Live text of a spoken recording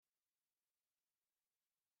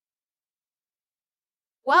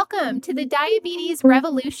Welcome to the Diabetes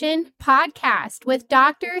Revolution podcast with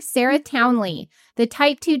Dr. Sarah Townley, the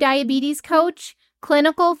type 2 diabetes coach,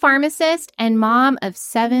 clinical pharmacist, and mom of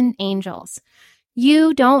 7 angels.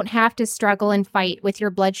 You don't have to struggle and fight with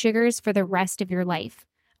your blood sugars for the rest of your life.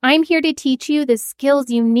 I'm here to teach you the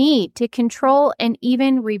skills you need to control and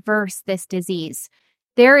even reverse this disease.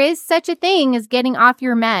 There is such a thing as getting off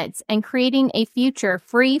your meds and creating a future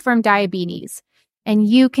free from diabetes, and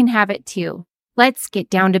you can have it too. Let's get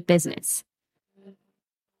down to business.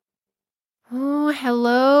 Oh,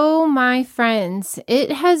 hello, my friends. It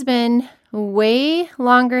has been way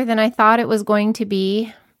longer than I thought it was going to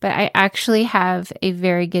be, but I actually have a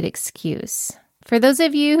very good excuse. For those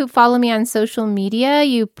of you who follow me on social media,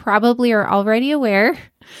 you probably are already aware,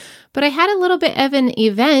 but I had a little bit of an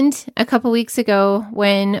event a couple weeks ago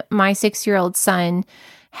when my 6-year-old son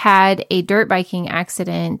had a dirt biking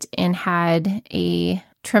accident and had a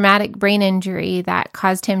traumatic brain injury that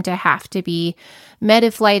caused him to have to be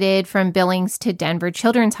medi-flighted from Billings to Denver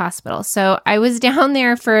Children's Hospital. So I was down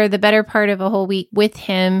there for the better part of a whole week with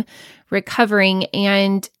him recovering,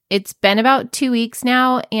 and it's been about 2 weeks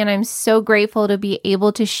now, and I'm so grateful to be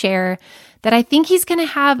able to share that I think he's going to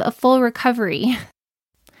have a full recovery.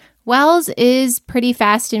 Wells is pretty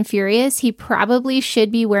fast and furious. He probably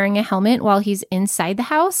should be wearing a helmet while he's inside the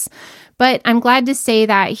house, but I'm glad to say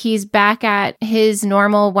that he's back at his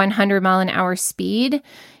normal 100 mile an hour speed.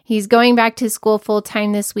 He's going back to school full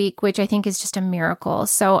time this week, which I think is just a miracle.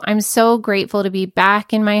 So I'm so grateful to be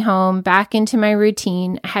back in my home, back into my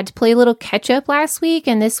routine. I had to play a little catch up last week,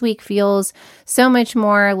 and this week feels so much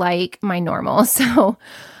more like my normal. So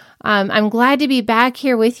I'm glad to be back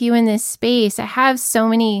here with you in this space. I have so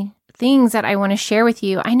many things that I want to share with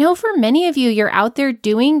you. I know for many of you, you're out there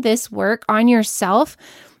doing this work on yourself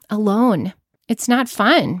alone. It's not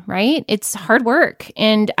fun, right? It's hard work,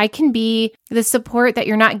 and I can be the support that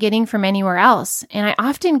you're not getting from anywhere else. And I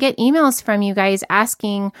often get emails from you guys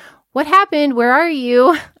asking, what happened? Where are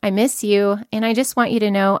you? I miss you. And I just want you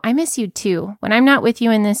to know I miss you too. When I'm not with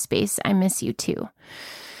you in this space, I miss you too.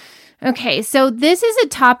 Okay, so this is a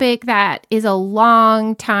topic that is a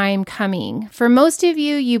long time coming. For most of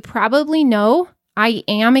you, you probably know I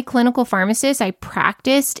am a clinical pharmacist. I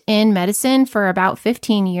practiced in medicine for about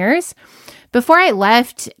 15 years before I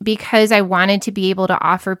left because I wanted to be able to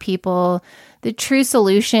offer people the true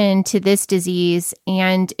solution to this disease.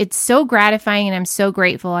 And it's so gratifying, and I'm so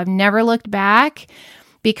grateful. I've never looked back,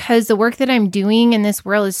 because the work that I'm doing in this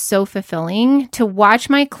world is so fulfilling. To watch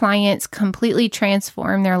my clients completely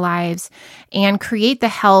transform their lives and create the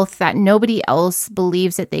health that nobody else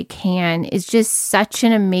believes that they can is just such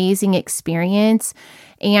an amazing experience.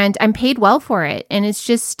 And I'm paid well for it. And it's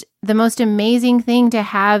just the most amazing thing to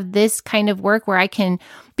have this kind of work where I can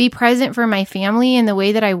be present for my family in the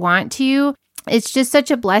way that I want to. It's just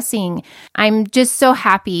such a blessing. I'm just so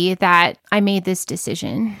happy that I made this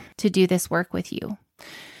decision to do this work with you.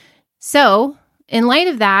 So, in light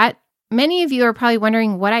of that, many of you are probably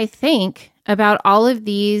wondering what I think about all of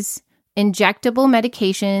these injectable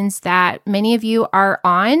medications that many of you are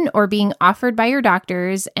on or being offered by your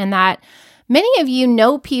doctors, and that many of you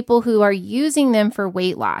know people who are using them for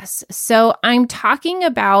weight loss. So, I'm talking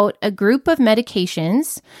about a group of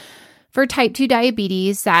medications for type 2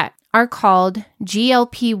 diabetes that are called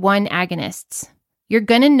GLP-1 agonists. You're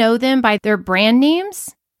going to know them by their brand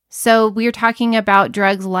names. So we're talking about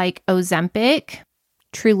drugs like Ozempic,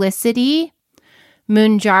 Trulicity,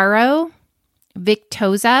 Mounjaro,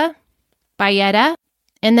 Victoza, Byetta,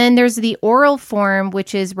 and then there's the oral form,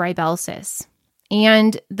 which is Rybelsus.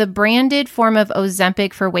 And the branded form of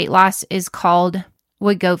Ozempic for weight loss is called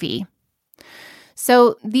Wegovy.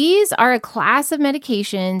 So these are a class of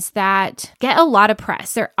medications that get a lot of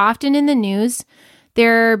press. They're often in the news.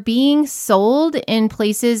 They're being sold in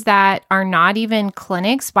places that are not even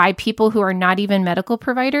clinics by people who are not even medical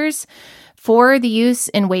providers for the use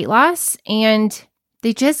in weight loss, and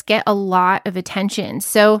they just get a lot of attention.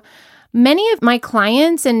 So many of my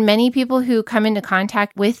clients and many people who come into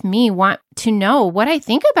contact with me want to know what I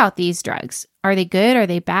think about these drugs. Are they good? Are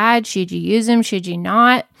they bad? Should you use them? Should you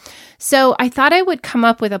not? So I thought I would come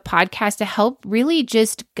up with a podcast to help really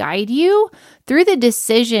just guide you through the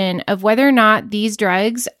decision of whether or not these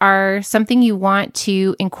drugs are something you want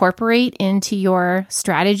to incorporate into your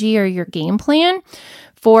strategy or your game plan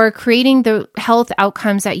for creating the health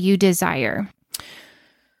outcomes that you desire.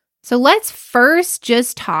 So let's first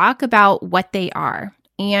just talk about what they are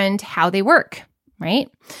and how they work, right?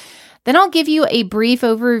 Then I'll give you a brief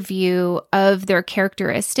overview of their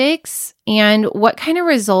characteristics and what kind of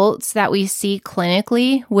results that we see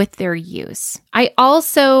clinically with their use. I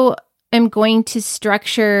also am going to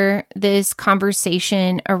structure this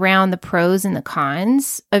conversation around the pros and the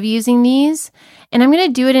cons of using these. And I'm going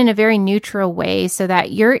to do it in a very neutral way so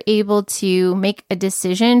that you're able to make a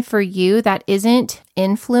decision for you that isn't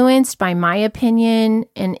influenced by my opinion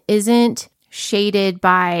and isn't shaded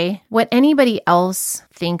by what anybody else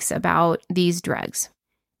thinks about these drugs.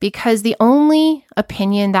 Because the only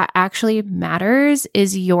opinion that actually matters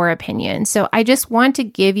is your opinion. So I just want to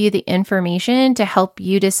give you the information to help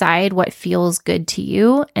you decide what feels good to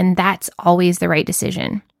you, and that's always the right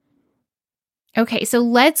decision. Okay, so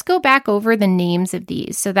let's go back over the names of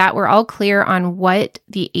these so that we're all clear on what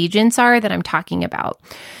the agents are that I'm talking about.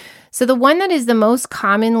 So the one that is the most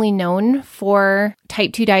commonly known for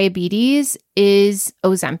type 2 diabetes is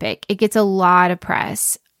Ozempic. It gets a lot of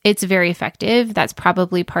press. It's very effective. That's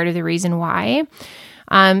probably part of the reason why.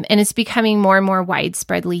 And it's becoming more and more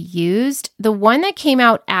widespreadly used. The one that came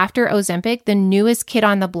out after Ozempic, the newest kid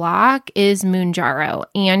on the block, is Mounjaro.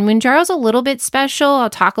 And Mounjaro is a little bit special. I'll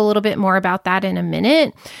talk a little bit more about that in a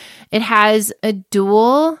minute. It has a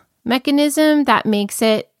dual mechanism that makes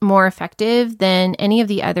it more effective than any of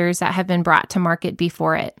the others that have been brought to market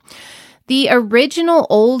before it. The original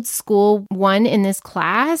old school one in this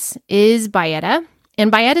class is Byetta.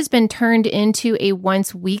 And Byetta has been turned into a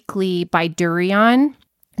once weekly Bydureon.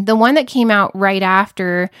 The one that came out right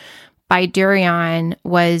after Bydureon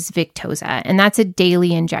was Victoza, and that's a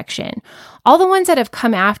daily injection. All the ones that have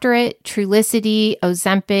come after it, Trulicity,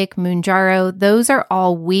 Ozempic, Mounjaro, those are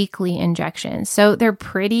all weekly injections. So they're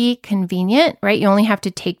pretty convenient, right? You only have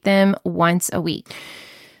to take them once a week.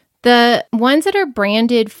 The ones that are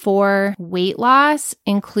branded for weight loss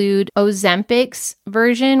include Ozempic's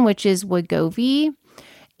version, which is Wegovy,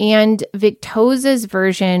 and Victoza's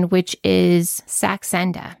version, which is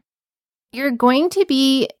Saxenda. You're going to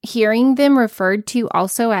be hearing them referred to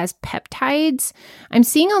also as peptides. I'm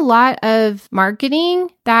seeing a lot of marketing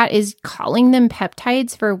that is calling them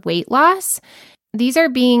peptides for weight loss. These are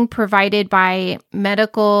being provided by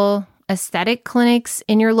medical aesthetic clinics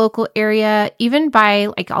in your local area, even by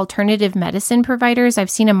like alternative medicine providers. I've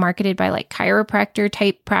seen them marketed by like chiropractor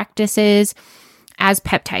type practices as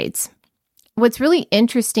peptides. What's really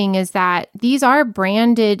interesting is that these are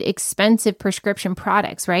branded expensive prescription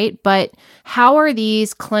products, right? But how are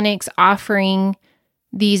these clinics offering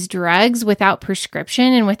these drugs without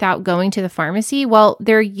prescription and without going to the pharmacy? Well,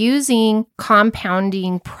 they're using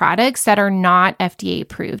compounding products that are not FDA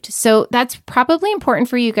approved. So that's probably important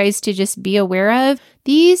for you guys to just be aware of.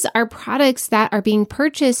 These are products that are being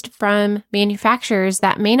purchased from manufacturers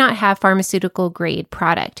that may not have pharmaceutical grade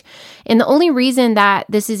product. And the only reason that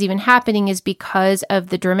this is even happening is because of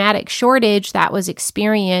the dramatic shortage that was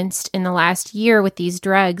experienced in the last year with these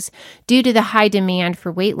drugs due to the high demand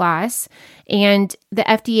for weight loss. And the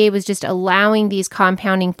FDA was just allowing these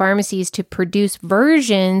compounding pharmacies to produce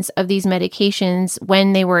versions of these medications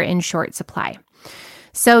when they were in short supply.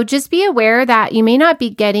 So just be aware that you may not be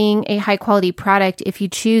getting a high quality product if you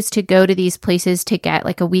choose to go to these places to get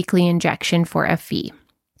like a weekly injection for a fee.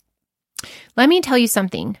 Let me tell you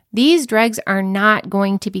something. These drugs are not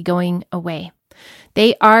going to be going away.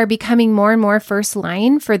 They are becoming more and more first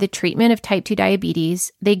line for the treatment of type 2 diabetes.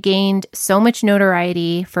 They gained so much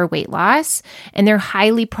notoriety for weight loss, and they're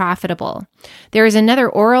highly profitable. There is another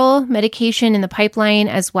oral medication in the pipeline,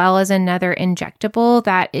 as well as another injectable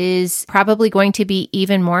that is probably going to be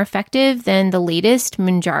even more effective than the latest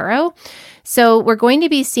Mounjaro. So we're going to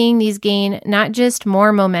be seeing these gain not just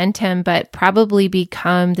more momentum, but probably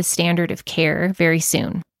become the standard of care very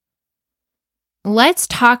soon. Let's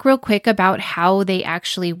talk real quick about how they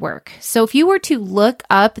actually work. So if you were to look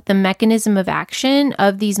up the mechanism of action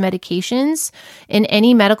of these medications in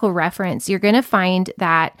any medical reference, you're going to find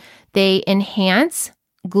that they enhance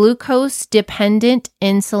glucose-dependent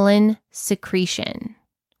insulin secretion.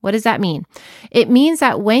 What does that mean? It means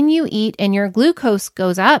that when you eat and your glucose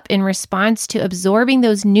goes up in response to absorbing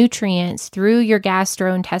those nutrients through your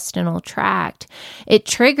gastrointestinal tract, it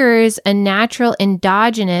triggers a natural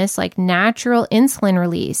endogenous, like natural insulin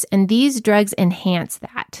release, and these drugs enhance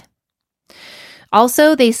that.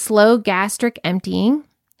 Also, they slow gastric emptying,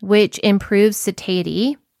 which improves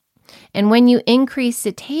satiety. And when you increase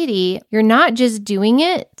satiety, you're not just doing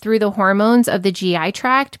it through the hormones of the GI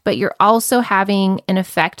tract, but you're also having an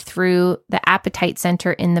effect through the appetite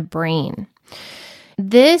center in the brain.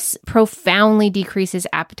 This profoundly decreases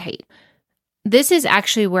appetite. This is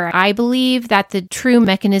actually where I believe that the true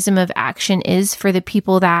mechanism of action is for the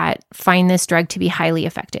people that find this drug to be highly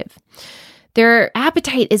effective. Their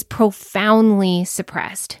appetite is profoundly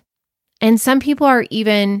suppressed. And some people are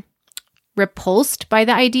even repulsed by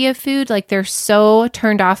the idea of food. Like they're so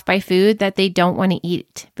turned off by food that they don't want to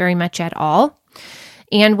eat very much at all.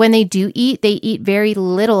 And when they do eat, they eat very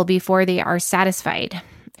little before they are satisfied.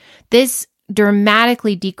 This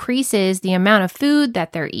dramatically decreases the amount of food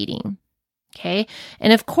that they're eating. Okay.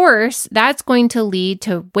 And of course, that's going to lead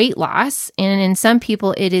to weight loss. And in some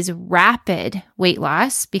people, it is rapid weight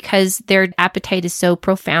loss because their appetite is so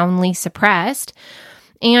profoundly suppressed.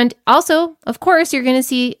 And also, of course, you're going to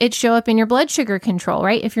see it show up in your blood sugar control,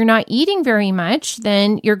 right? If you're not eating very much,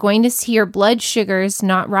 then you're going to see your blood sugars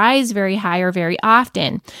not rise very high or very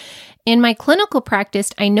often. In my clinical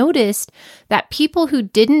practice, I noticed that people who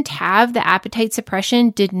didn't have the appetite suppression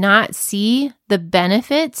did not see the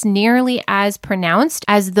benefits nearly as pronounced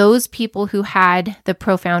as those people who had the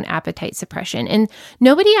profound appetite suppression. And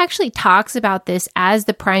nobody actually talks about this as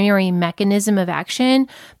the primary mechanism of action,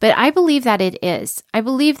 but I believe that it is. I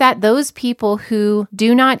believe that those people who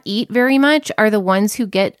do not eat very much are the ones who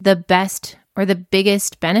get the best or the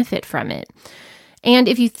biggest benefit from it. And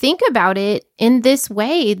if you think about it in this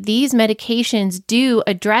way, these medications do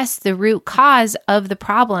address the root cause of the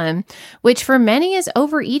problem, which for many is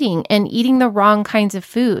overeating and eating the wrong kinds of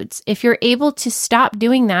foods. If you're able to stop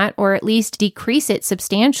doing that, or at least decrease it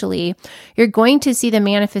substantially, you're going to see the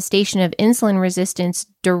manifestation of insulin resistance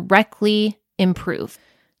directly improve.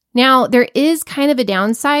 Now, there is kind of a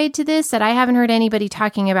downside to this that I haven't heard anybody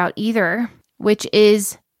talking about either, which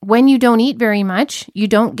is when you don't eat very much, you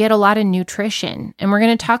don't get a lot of nutrition. And we're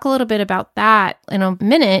going to talk a little bit about that in a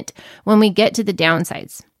minute when we get to the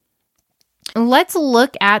downsides. Let's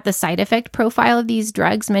look at the side effect profile of these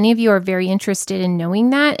drugs. Many of you are very interested in knowing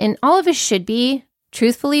that, and all of us should be.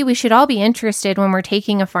 Truthfully, we should all be interested when we're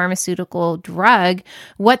taking a pharmaceutical drug,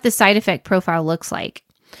 what the side effect profile looks like.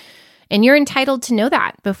 And you're entitled to know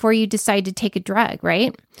that before you decide to take a drug,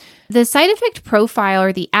 right? The side effect profile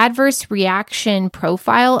or the adverse reaction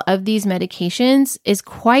profile of these medications is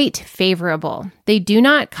quite favorable. They do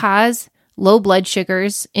not cause low blood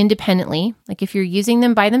sugars independently. Like if you're using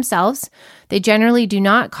them by themselves, they generally do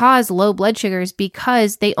not cause low blood sugars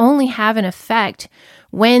because they only have an effect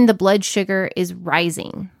when the blood sugar is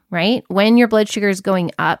rising, right? When your blood sugar is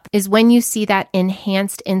going up is when you see that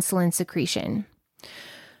enhanced insulin secretion.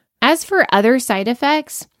 As for other side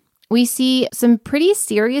effects, we see some pretty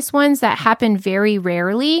serious ones that happen very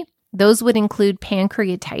rarely. Those would include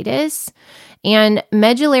pancreatitis and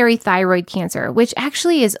medullary thyroid cancer, which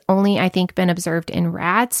actually is only, I think, been observed in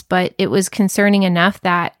rats, but it was concerning enough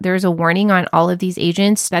that there's a warning on all of these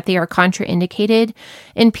agents that they are contraindicated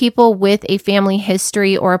in people with a family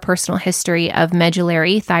history or a personal history of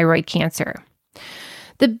medullary thyroid cancer.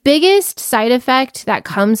 The biggest side effect that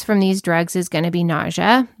comes from these drugs is going to be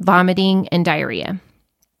nausea, vomiting, and diarrhea.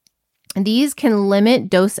 These can limit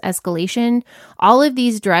dose escalation. All of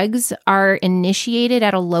these drugs are initiated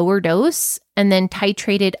at a lower dose and then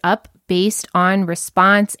titrated up based on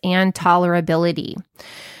response and tolerability.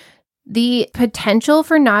 The potential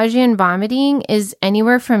for nausea and vomiting is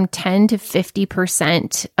anywhere from 10 to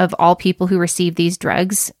 50% of all people who receive these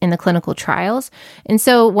drugs in the clinical trials. And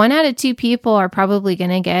so 1 out of 2 people are probably going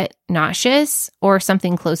to get nauseous or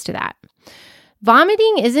something close to that.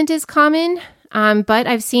 Vomiting isn't as common, but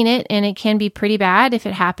I've seen it and it can be pretty bad if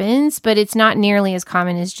it happens, but it's not nearly as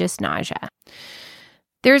common as just nausea.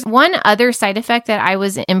 There's one other side effect that I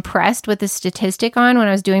was impressed with the statistic on when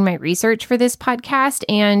I was doing my research for this podcast,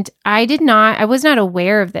 and I was not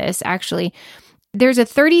aware of this actually. There's a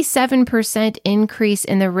 37% increase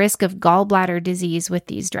in the risk of gallbladder disease with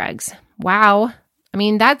these drugs. Wow. I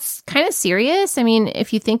mean, that's kind of serious. I mean,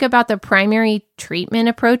 if you think about the primary treatment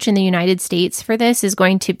approach in the United States for this is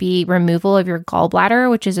going to be removal of your gallbladder,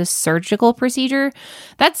 which is a surgical procedure.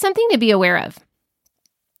 That's something to be aware of.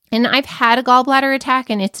 And I've had a gallbladder attack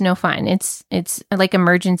and it's no fun. It's like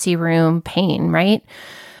emergency room pain, right?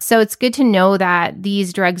 So it's good to know that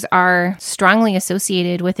these drugs are strongly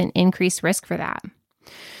associated with an increased risk for that.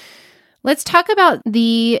 Let's talk about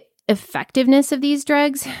the effectiveness of these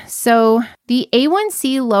drugs. So the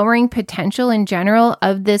A1C lowering potential in general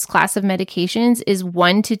of this class of medications is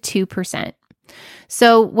 1 to 2%.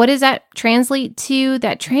 So what does that translate to?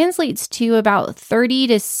 That translates to about 30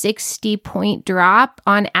 to 60 point drop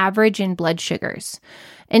on average in blood sugars.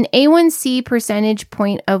 An A1C percentage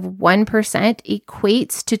point of 1%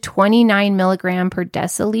 equates to 29 milligram per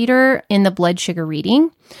deciliter in the blood sugar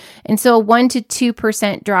reading. And so a 1 to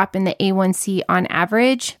 2% drop in the A1C on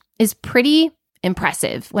average is pretty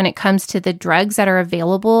impressive when it comes to the drugs that are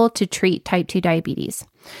available to treat type 2 diabetes.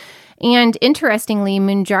 And interestingly,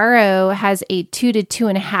 Mounjaro has a 2 to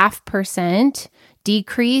 2.5%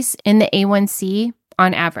 decrease in the A1C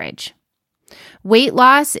on average. Weight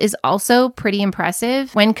loss is also pretty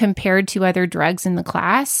impressive when compared to other drugs in the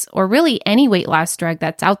class, or really any weight loss drug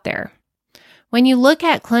that's out there. When you look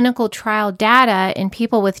at clinical trial data in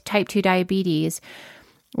people with type 2 diabetes,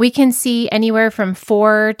 we can see anywhere from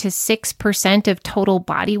 4 to 6% of total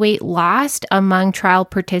body weight lost among trial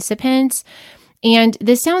participants. And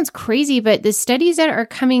this sounds crazy, but the studies that are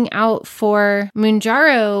coming out for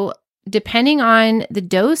Mounjaro, depending on the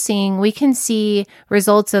dosing, we can see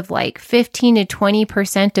results of like 15 to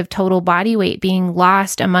 20% of total body weight being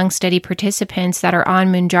lost among study participants that are on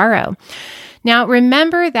Mounjaro. Now,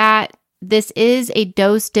 remember that this is a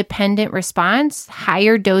dose-dependent response.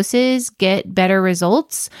 Higher doses get better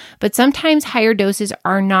results, but sometimes higher doses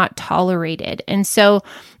are not tolerated. And so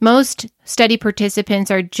most study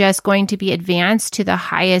participants are just going to be advanced to the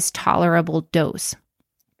highest tolerable dose.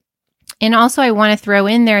 And also, I want to throw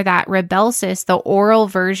in there that Rybelsus, the oral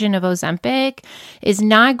version of Ozempic, is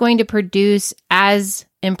not going to produce as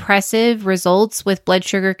impressive results with blood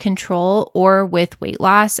sugar control or with weight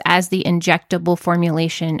loss as the injectable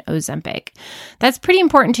formulation Ozempic. That's pretty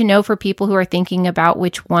important to know for people who are thinking about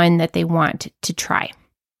which one that they want to try.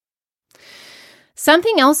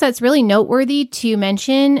 Something else that's really noteworthy to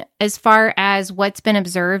mention as far as what's been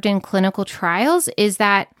observed in clinical trials is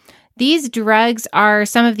that these drugs are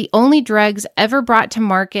some of the only drugs ever brought to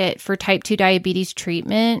market for type 2 diabetes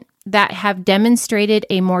treatment that have demonstrated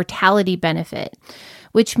a mortality benefit,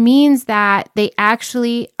 which means that they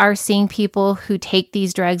actually are seeing people who take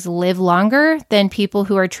these drugs live longer than people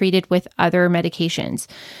who are treated with other medications.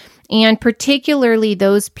 And particularly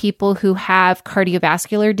those people who have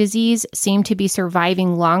cardiovascular disease seem to be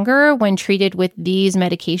surviving longer when treated with these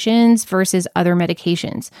medications versus other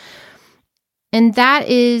medications. And that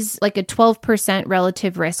is like a 12%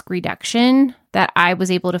 relative risk reduction that I was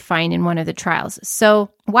able to find in one of the trials. So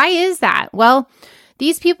why is that? Well,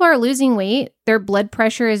 these people are losing weight. Their blood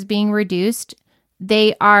pressure is being reduced.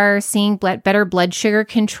 They are seeing better blood sugar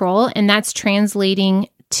control, and that's translating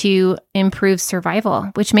to improved survival,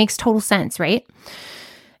 which makes total sense, right?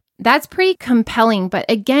 That's pretty compelling. But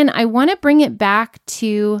again, I want to bring it back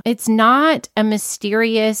to it's not a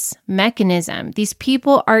mysterious mechanism. These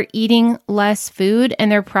people are eating less food,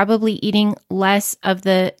 and they're probably eating less of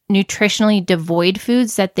the nutritionally devoid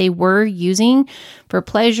foods that they were using for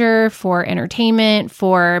pleasure, for entertainment,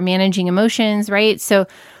 for managing emotions, right? So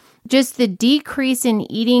just the decrease in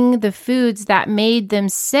eating the foods that made them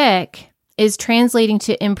sick is translating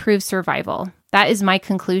to improved survival. That is my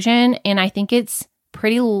conclusion. And I think it's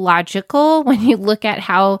pretty logical when you look at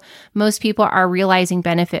how most people are realizing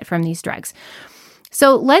benefit from these drugs.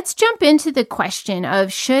 So let's jump into the question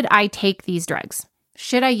of, should I take these drugs?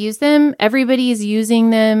 Should I use them? Everybody is using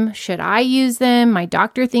them. Should I use them? My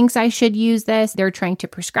doctor thinks I should use this. They're trying to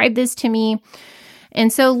prescribe this to me.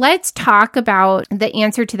 And so let's talk about the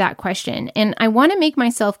answer to that question. And I want to make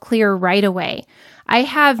myself clear right away. I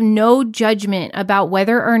have no judgment about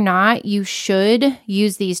whether or not you should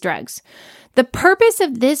use these drugs. The purpose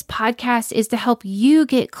of this podcast is to help you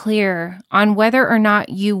get clear on whether or not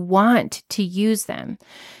you want to use them.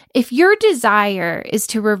 If your desire is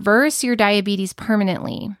to reverse your diabetes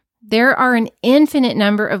permanently, there are an infinite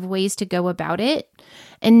number of ways to go about it,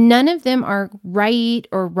 and none of them are right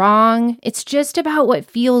or wrong. It's just about what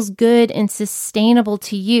feels good and sustainable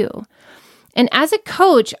to you. And as a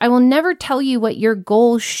coach, I will never tell you what your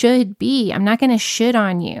goal should be. I'm not going to shit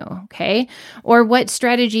on you, okay? Or what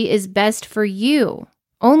strategy is best for you.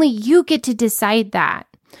 Only you get to decide that.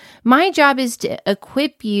 My job is to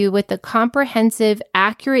equip you with the comprehensive,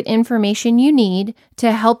 accurate information you need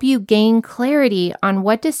to help you gain clarity on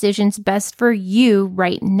what decision's best for you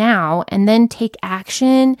right now, and then take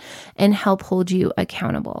action and help hold you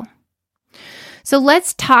accountable. So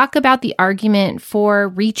let's talk about the argument for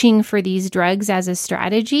reaching for these drugs as a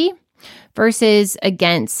strategy versus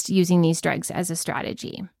against using these drugs as a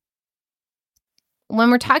strategy. When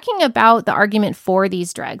we're talking about the argument for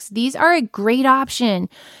these drugs, these are a great option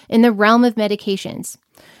in the realm of medications.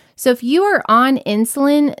 So if you are on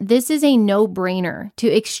insulin, this is a no-brainer to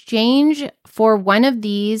exchange for one of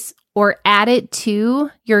these or add it to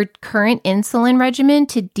your current insulin regimen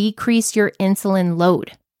to decrease your insulin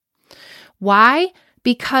load. Why?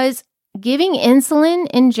 Because giving insulin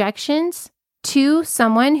injections to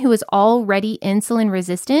someone who is already insulin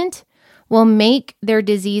resistant will make their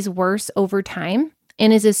disease worse over time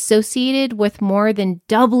and is associated with more than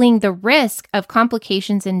doubling the risk of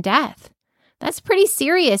complications and death. That's pretty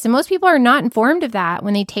serious, and most people are not informed of that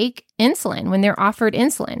when they take insulin, when they're offered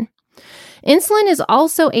insulin. Insulin is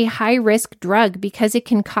also a high-risk drug because it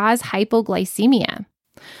can cause hypoglycemia.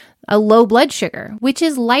 a low blood sugar, which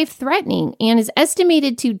is life-threatening and is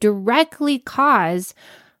estimated to directly cause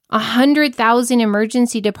 100,000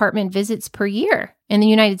 emergency department visits per year in the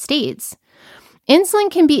United States.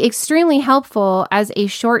 Insulin can be extremely helpful as a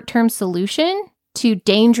short-term solution to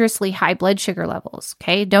dangerously high blood sugar levels,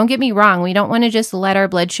 okay? Don't get me wrong. We don't want to just let our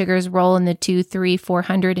blood sugars roll in the 200, 300,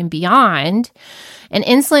 400 and beyond. And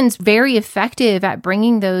insulin's very effective at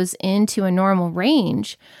bringing those into a normal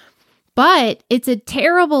range. But it's a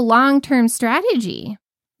terrible long-term strategy.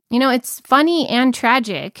 You know, it's funny and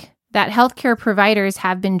tragic that healthcare providers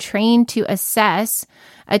have been trained to assess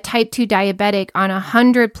a type 2 diabetic on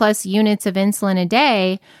 100 plus units of insulin a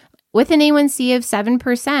day with an A1C of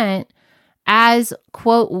 7% as,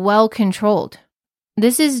 quote, well-controlled.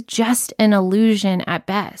 This is just an illusion at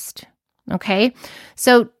best, okay?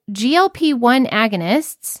 So GLP-1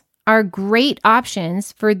 agonists are great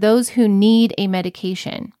options for those who need a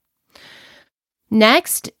medication.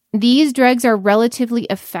 Next, these drugs are relatively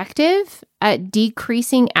effective at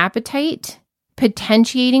decreasing appetite,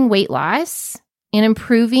 potentiating weight loss, and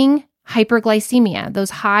improving hyperglycemia, those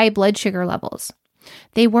high blood sugar levels.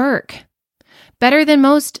 They work better than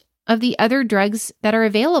most of the other drugs that are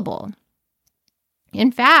available.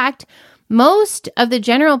 In fact, most of the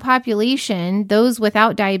general population, those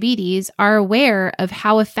without diabetes, are aware of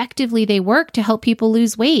how effectively they work to help people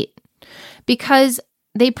lose weight because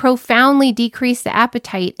they profoundly decrease the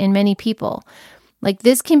appetite in many people. Like,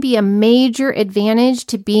 this can be a major advantage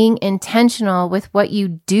to being intentional with what you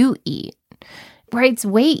do eat, right? It's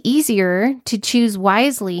way easier to choose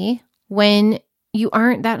wisely when you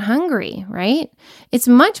aren't that hungry, right? It's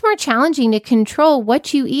much more challenging to control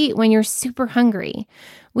what you eat when you're super hungry.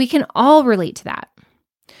 We can all relate to that.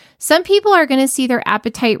 Some people are going to see their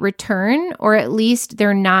appetite return, or at least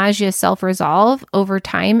their nausea self-resolve over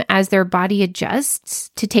time as their body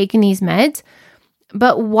adjusts to taking these meds.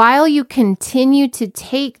 But while you continue to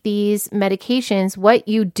take these medications, what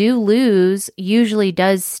you do lose usually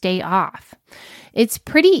does stay off. It's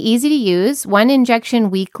pretty easy to use, one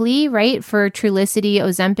injection weekly, right, for Trulicity,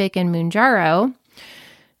 Ozempic, and Mounjaro.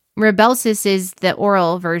 Rybelsus is the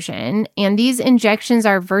oral version, and these injections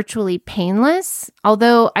are virtually painless,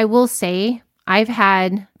 although I will say I've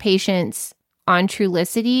had patients on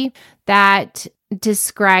Trulicity that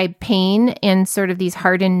describe pain and sort of these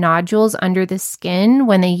hardened nodules under the skin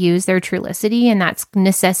when they use their Trulicity, and that's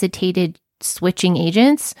necessitated switching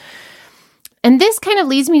agents. And this kind of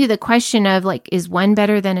leads me to the question of, like, is one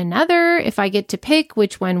better than another? If I get to pick,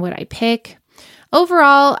 which one would I pick?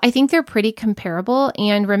 Overall, I think they're pretty comparable.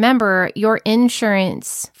 And remember, your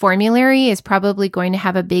insurance formulary is probably going to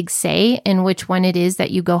have a big say in which one it is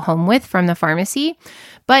that you go home with from the pharmacy.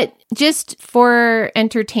 But just for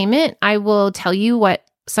entertainment, I will tell you what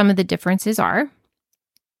some of the differences are.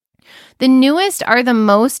 The newest are the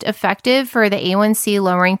most effective for the A1C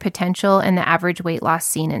lowering potential and the average weight loss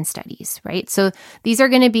seen in studies, right? So these are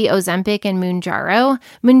going to be Ozempic and Mounjaro.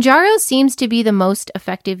 Mounjaro seems to be the most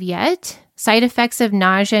effective yet. Side effects of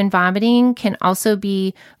nausea and vomiting can also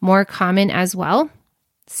be more common as well.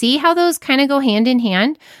 See how those kind of go hand in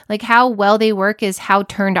hand? Like, how well they work is how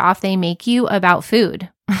turned off they make you about food.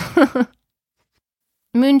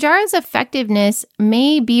 Mounjaro's effectiveness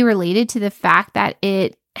may be related to the fact that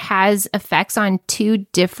it has effects on two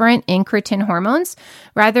different incretin hormones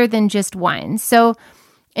rather than just one. So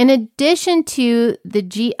in addition to the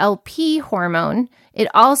GLP hormone, it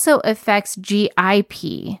also affects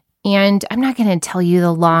GIP. And I'm not going to tell you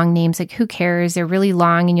the long names, like, who cares? They're really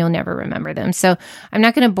long and you'll never remember them. So I'm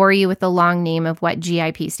not going to bore you with the long name of what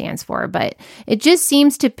GIP stands for, but it just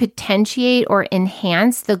seems to potentiate or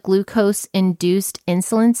enhance the glucose-induced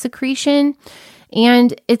insulin secretion.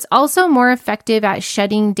 And it's also more effective at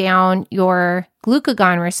shutting down your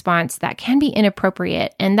glucagon response that can be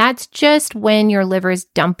inappropriate. And that's just when your liver is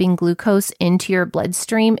dumping glucose into your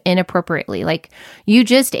bloodstream inappropriately. Like, you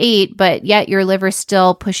just ate, but yet your liver's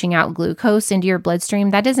still pushing out glucose into your bloodstream.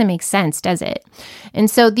 That doesn't make sense, does it?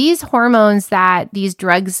 And so these hormones that these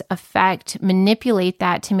drugs affect manipulate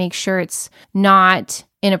that to make sure it's not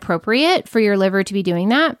inappropriate for your liver to be doing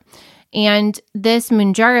that. And this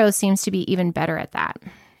Mounjaro seems to be even better at that.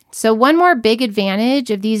 So one more big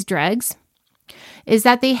advantage of these drugs is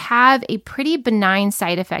that they have a pretty benign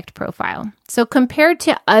side effect profile. So compared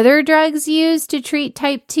to other drugs used to treat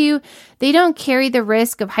type 2, they don't carry the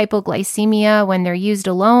risk of hypoglycemia when they're used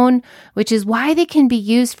alone, which is why they can be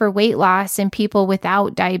used for weight loss in people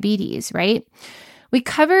without diabetes, right? We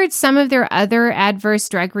covered some of their other adverse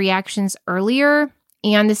drug reactions earlier,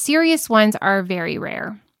 and the serious ones are very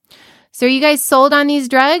rare. So are you guys sold on these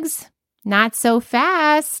drugs? Not so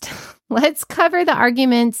fast. Let's cover the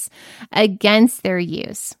arguments against their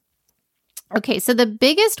use. Okay, so the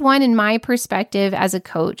biggest one in my perspective as a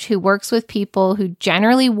coach who works with people who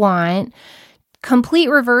generally want complete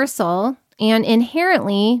reversal and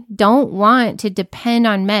inherently don't want to depend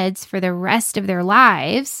on meds for the rest of their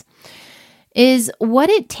lives is what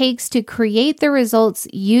it takes to create the results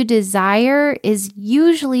you desire is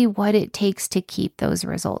usually what it takes to keep those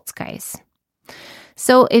results, guys.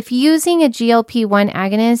 So if using a GLP-1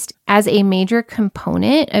 agonist as a major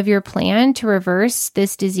component of your plan to reverse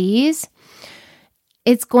this disease,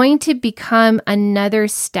 it's going to become another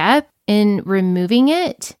step in removing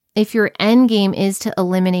it if your end game is to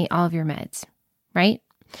eliminate all of your meds, right?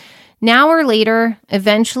 Now or later,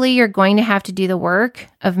 eventually you're going to have to do the work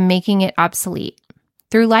of making it obsolete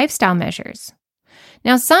through lifestyle measures.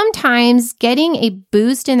 Now, sometimes getting a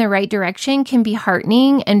boost in the right direction can be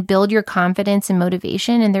heartening and build your confidence and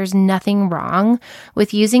motivation, and there's nothing wrong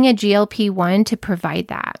with using a GLP-1 to provide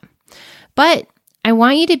that. But I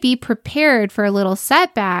want you to be prepared for a little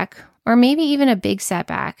setback or maybe even a big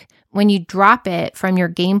setback when you drop it from your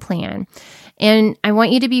game plan. And I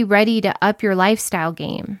want you to be ready to up your lifestyle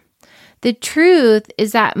game. The truth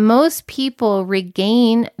is that most people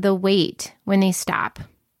regain the weight when they stop.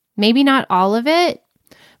 Maybe not all of it,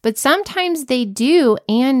 but sometimes they do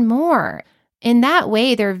and more. In that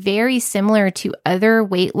way, they're very similar to other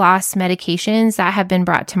weight loss medications that have been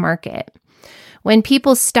brought to market. When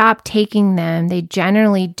people stop taking them, they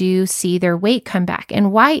generally do see their weight come back.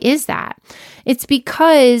 And why is that? It's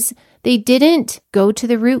because they didn't go to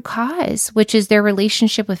the root cause, which is their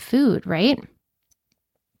relationship with food, right?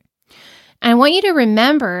 And I want you to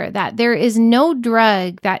remember that there is no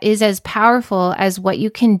drug that is as powerful as what you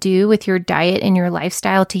can do with your diet and your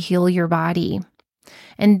lifestyle to heal your body.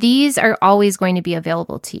 And these are always going to be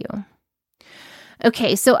available to you.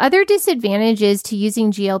 Okay, so other disadvantages to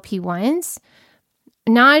using GLP-1s,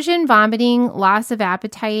 nausea and vomiting, loss of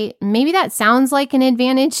appetite. Maybe that sounds like an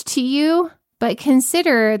advantage to you, but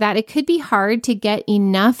consider that it could be hard to get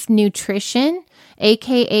enough nutrition,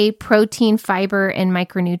 aka protein, fiber, and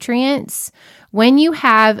micronutrients, when you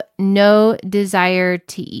have no desire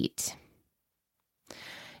to eat.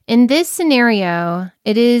 In this scenario,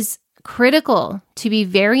 it is critical to be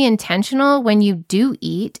very intentional when you do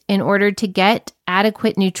eat in order to get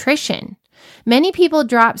adequate nutrition. Many people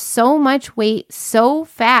drop so much weight so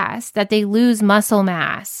fast that they lose muscle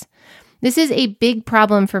mass. This is a big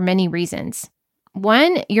problem for many reasons.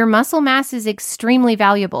 One, your muscle mass is extremely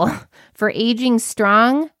valuable for aging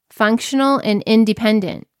strong, functional, and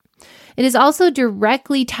independent. It is also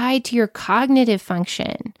directly tied to your cognitive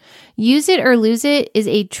function. Use it or lose it is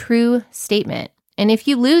a true statement. And if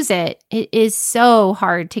you lose it, it is so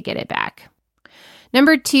hard to get it back.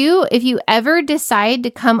 Number two, if you ever decide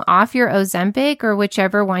to come off your Ozempic or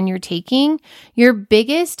whichever one you're taking, your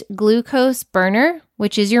biggest glucose burner,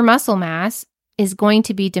 which is your muscle mass, is going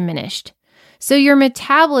to be diminished. So your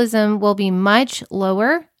metabolism will be much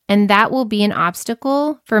lower, and that will be an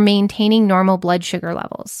obstacle for maintaining normal blood sugar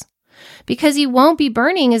levels because you won't be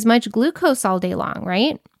burning as much glucose all day long,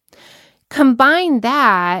 right? Combine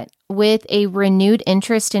that with a renewed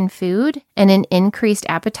interest in food and an increased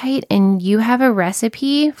appetite, and you have a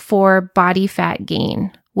recipe for body fat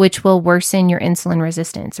gain, which will worsen your insulin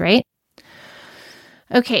resistance, right?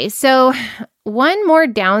 Okay, so one more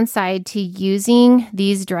downside to using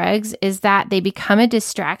these drugs is that they become a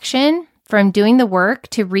distraction from doing the work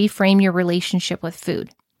to reframe your relationship with food.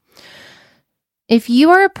 If you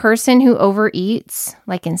are a person who overeats,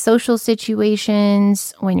 like in social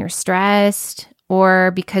situations, when you're stressed,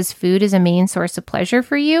 or because food is a main source of pleasure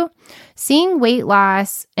for you, seeing weight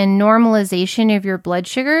loss and normalization of your blood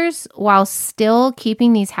sugars while still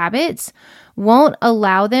keeping these habits won't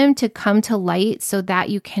allow them to come to light so that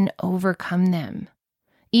you can overcome them.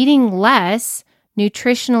 Eating less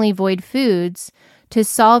nutritionally void foods to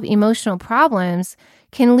solve emotional problems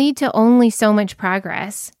can lead to only so much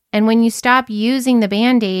progress. And when you stop using the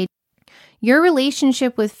Band-Aid, your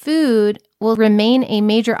relationship with food will remain a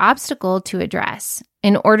major obstacle to address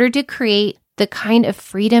in order to create the kind of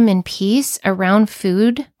freedom and peace around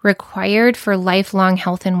food required for lifelong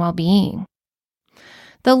health and well-being.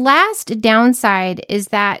 The last downside is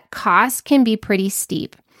that costs can be pretty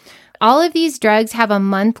steep. All of these drugs have a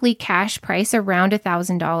monthly cash price around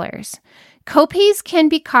 $1,000. Copays can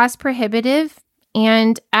be cost prohibitive,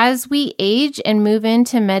 and as we age and move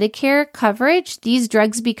into Medicare coverage, these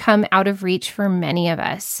drugs become out of reach for many of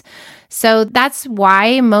us. So that's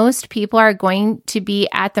why most people are going to be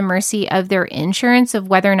at the mercy of their insurance of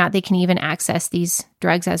whether or not they can even access these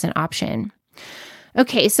drugs as an option.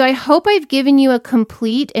 Okay, so I hope I've given you a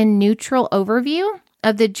complete and neutral overview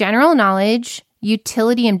of the general knowledge,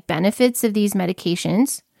 utility, and benefits of these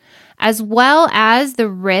medications. as well as the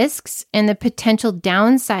risks and the potential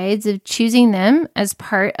downsides of choosing them as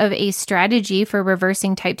part of a strategy for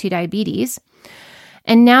reversing type 2 diabetes.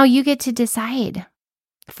 And now you get to decide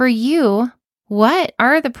for you, what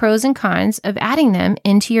are the pros and cons of adding them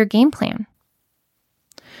into your game plan?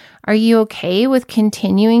 Are you okay with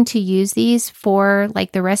continuing to use these for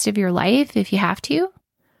like the rest of your life if you have to?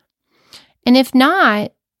 And if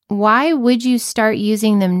not, why would you start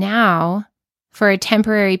using them now for a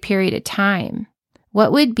temporary period of time?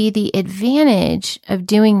 What would be the advantage of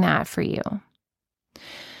doing that for you?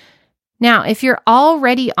 Now, if you're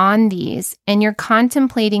already on these and you're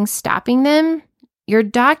contemplating stopping them, your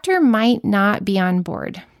doctor might not be on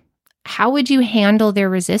board. How would you handle their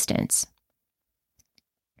resistance?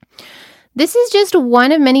 This is just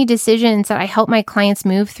one of many decisions that I help my clients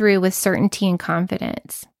move through with certainty and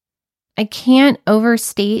confidence. I can't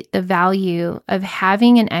overstate the value of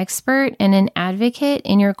having an expert and an advocate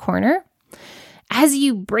in your corner as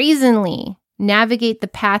you brazenly navigate the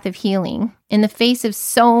path of healing in the face of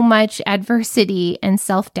so much adversity and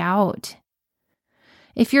self-doubt.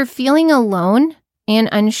 If you're feeling alone and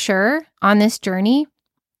unsure on this journey,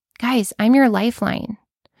 guys, I'm your lifeline.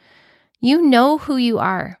 You know who you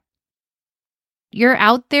are. You're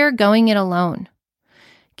out there going it alone,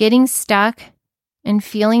 getting stuck and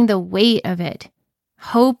feeling the weight of it,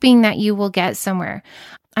 hoping that you will get somewhere.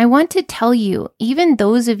 I want to tell you, even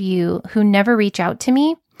those of you who never reach out to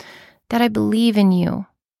me, that I believe in you.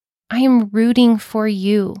 I am rooting for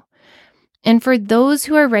you. And for those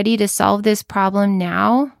who are ready to solve this problem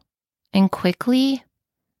now and quickly,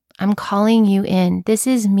 I'm calling you in. This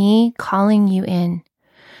is me calling you in.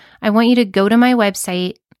 I want you to go to my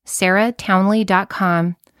website,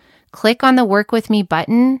 sarahtownley.com, click on the Work With Me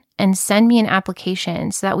button, and send me an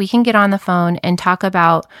application so that we can get on the phone and talk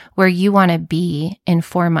about where you want to be in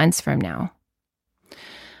 4 months from now.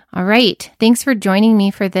 All right. Thanks for joining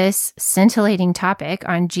me for this scintillating topic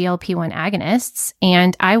on GLP-1 agonists.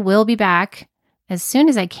 And I will be back as soon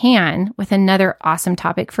as I can with another awesome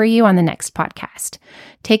topic for you on the next podcast.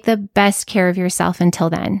 Take the best care of yourself until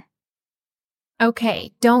then.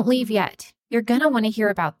 Okay, don't leave yet. You're going to want to hear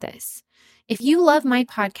about this. If you love my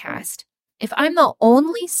podcast, if I'm the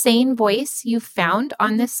only sane voice you've found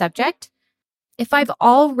on this subject, if I've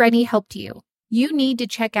already helped you, you need to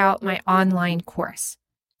check out my online course.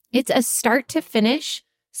 It's a start to finish,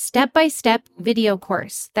 step-by-step video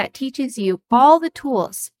course that teaches you all the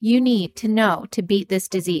tools you need to know to beat this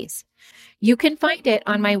disease. You can find it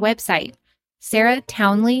on my website,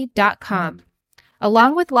 sarahtownley.com,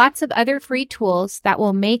 along with lots of other free tools that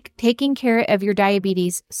will make taking care of your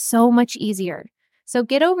diabetes so much easier. So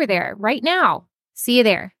get over there right now. See you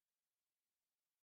there.